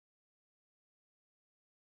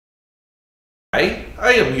Hi,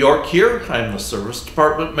 I am York here. I'm the Service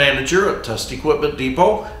Department Manager at Test Equipment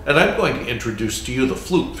Depot, and I'm going to introduce to you the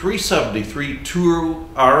Fluke 373 True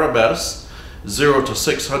RMS 0 to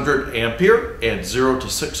 600 ampere and 0 to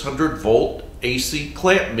 600 volt AC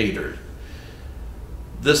clamp meter.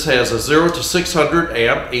 This has a 0 to 600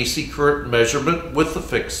 amp AC current measurement with the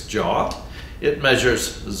fixed jaw. It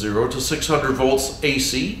measures 0 to 600 volts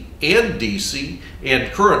AC and DC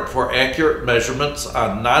and current for accurate measurements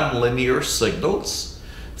on nonlinear signals.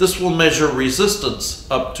 This will measure resistance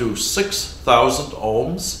up to 6,000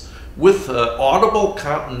 ohms with audible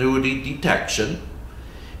continuity detection.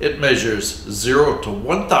 It measures 0 to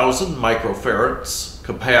 1,000 microfarads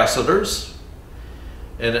capacitors,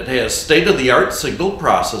 and it has state-of-the-art signal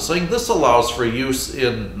processing. This allows for use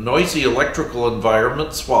in noisy electrical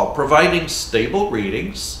environments while providing stable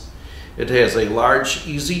readings. It has a large,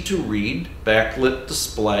 easy-to-read backlit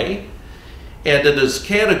display, and it is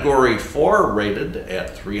Category 4 rated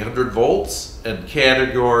at 300 volts and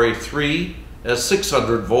Category 3 at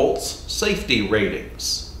 600 volts safety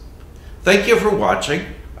ratings. Thank you for watching.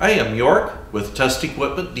 I am York with Test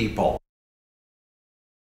Equipment Depot.